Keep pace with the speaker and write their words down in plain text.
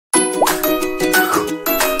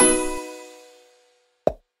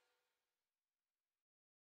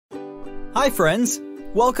Hi friends!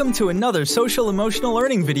 Welcome to another social emotional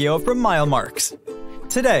learning video from Mylemarks.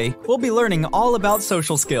 Today, we'll be learning all about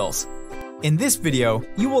social skills. In this video,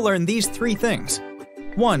 you will learn these 3 things.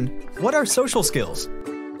 1. What are social skills?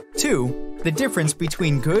 2. The difference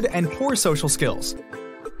between good and poor social skills.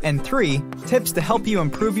 And 3. Tips to help you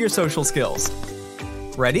improve your social skills.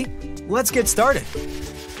 Ready? Let's get started!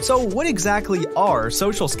 So what exactly are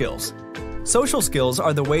social skills? Social skills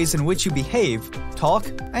are the ways in which you behave, talk,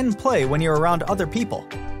 and play when you're around other people.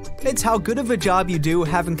 It's how good of a job you do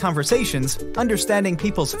having conversations, understanding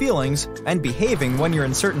people's feelings, and behaving when you're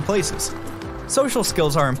in certain places. Social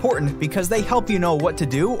skills are important because they help you know what to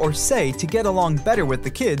do or say to get along better with the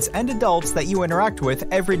kids and adults that you interact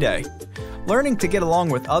with every day. Learning to get along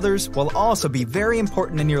with others will also be very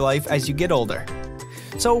important in your life as you get older.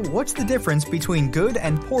 So what's the difference between good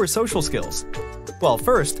and poor social skills? Well,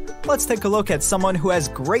 first, let's take a look at someone who has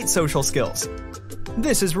great social skills.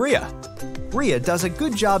 This is Ria. Ria does a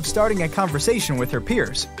good job starting a conversation with her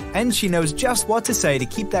peers, and she knows just what to say to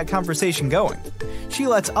keep that conversation going. She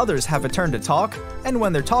lets others have a turn to talk, and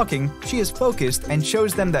when they're talking, she is focused and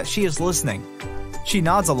shows them that she is listening. She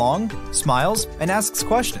nods along, smiles, and asks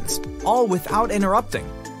questions, all without interrupting.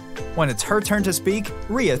 When it's her turn to speak,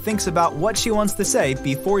 Ria thinks about what she wants to say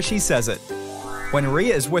before she says it. When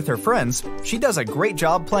Ria is with her friends, she does a great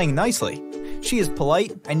job playing nicely. She is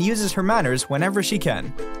polite and uses her manners whenever she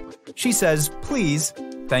can. She says please,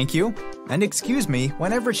 thank you, and excuse me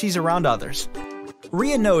whenever she's around others.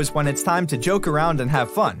 Ria knows when it's time to joke around and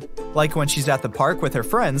have fun, like when she's at the park with her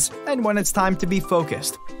friends, and when it's time to be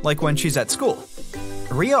focused, like when she's at school.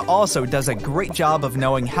 Ria also does a great job of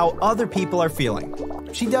knowing how other people are feeling.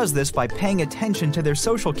 She does this by paying attention to their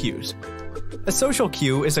social cues. A social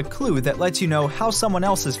cue is a clue that lets you know how someone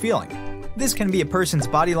else is feeling. This can be a person's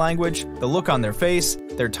body language, the look on their face,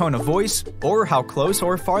 their tone of voice, or how close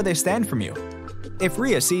or far they stand from you. If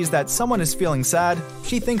Ria sees that someone is feeling sad,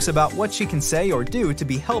 she thinks about what she can say or do to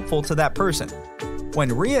be helpful to that person.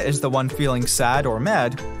 When Ria is the one feeling sad or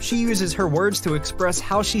mad, she uses her words to express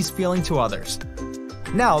how she's feeling to others.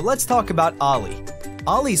 Now let's talk about Ollie.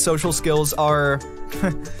 Ollie's social skills are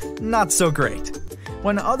not so great.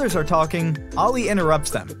 When others are talking, Ollie interrupts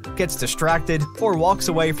them, gets distracted, or walks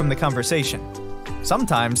away from the conversation.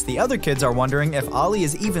 Sometimes, the other kids are wondering if Ollie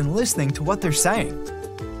is even listening to what they're saying.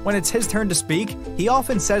 When it's his turn to speak, he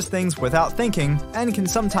often says things without thinking and can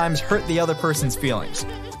sometimes hurt the other person's feelings.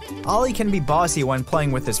 Ollie can be bossy when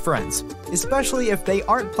playing with his friends, especially if they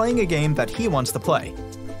aren't playing a game that he wants to play.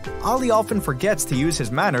 Ollie often forgets to use his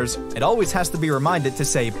manners and always has to be reminded to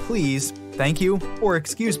say please, thank you, or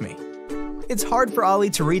excuse me. It's hard for Ollie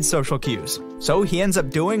to read social cues, so he ends up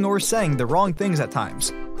doing or saying the wrong things at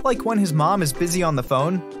times. Like when his mom is busy on the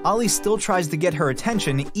phone, Ollie still tries to get her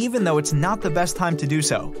attention even though it's not the best time to do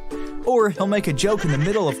so. Or he'll make a joke in the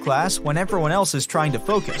middle of class when everyone else is trying to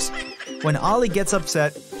focus. When Ollie gets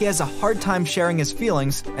upset, he has a hard time sharing his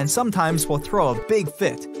feelings and sometimes will throw a big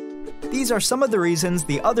fit. These are some of the reasons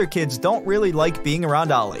the other kids don't really like being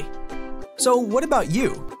around Ollie. So what about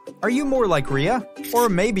you? Are you more like Ria? Or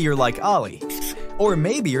maybe you're like Ollie? Or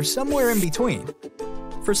maybe you're somewhere in between?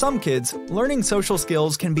 For some kids, learning social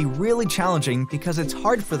skills can be really challenging because it's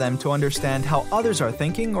hard for them to understand how others are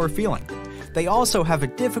thinking or feeling. They also have a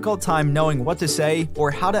difficult time knowing what to say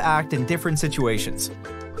or how to act in different situations.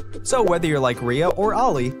 So whether you're like Ria or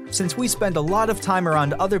Ollie, since we spend a lot of time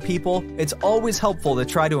around other people, it's always helpful to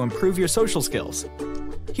try to improve your social skills.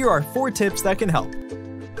 Here are 4 tips that can help.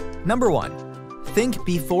 Number 1. Think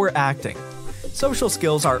before acting. Social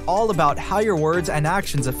skills are all about how your words and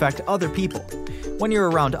actions affect other people. When you're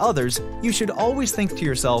around others, you should always think to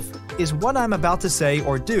yourself, is what I'm about to say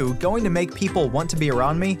or do going to make people want to be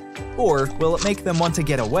around me? Or will it make them want to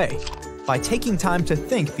get away? By taking time to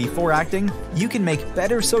think before acting, you can make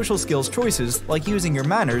better social skills choices like using your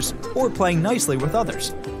manners or playing nicely with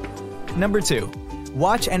others. Number 2.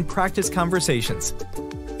 Watch and practice conversations.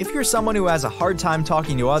 If you're someone who has a hard time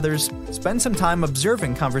talking to others, spend some time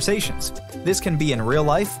observing conversations. This can be in real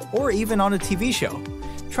life or even on a TV show.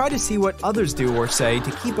 Try to see what others do or say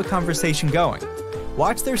to keep a conversation going.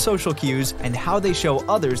 Watch their social cues and how they show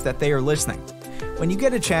others that they are listening. When you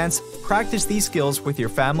get a chance, practice these skills with your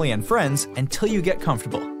family and friends until you get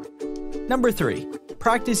comfortable. Number 3.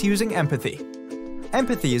 Practice using empathy.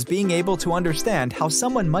 Empathy is being able to understand how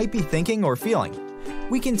someone might be thinking or feeling.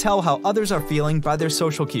 We can tell how others are feeling by their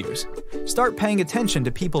social cues. Start paying attention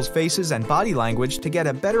to people's faces and body language to get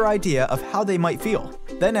a better idea of how they might feel.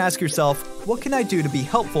 Then ask yourself, what can I do to be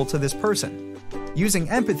helpful to this person? Using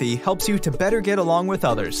empathy helps you to better get along with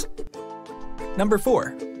others. Number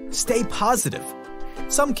 4. Stay positive.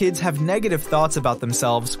 Some kids have negative thoughts about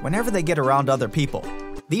themselves whenever they get around other people.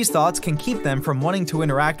 These thoughts can keep them from wanting to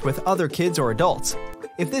interact with other kids or adults.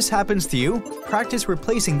 If this happens to you, practice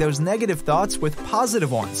replacing those negative thoughts with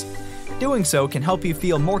positive ones. Doing so can help you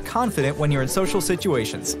feel more confident when you're in social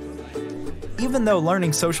situations. Even though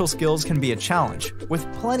learning social skills can be a challenge, with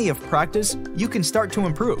plenty of practice, you can start to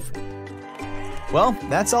improve. Well,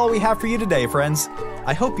 that's all we have for you today, friends.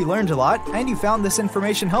 I hope you learned a lot and you found this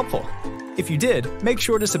information helpful. If you did, make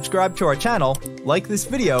sure to subscribe to our channel, like this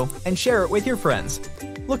video, and share it with your friends.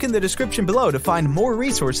 Look in the description below to find more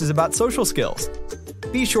resources about social skills.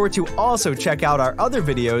 Be sure to also check out our other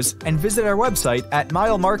videos and visit our website at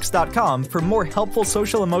mylemarks.com for more helpful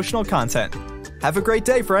social emotional content. Have a great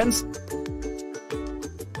day, friends!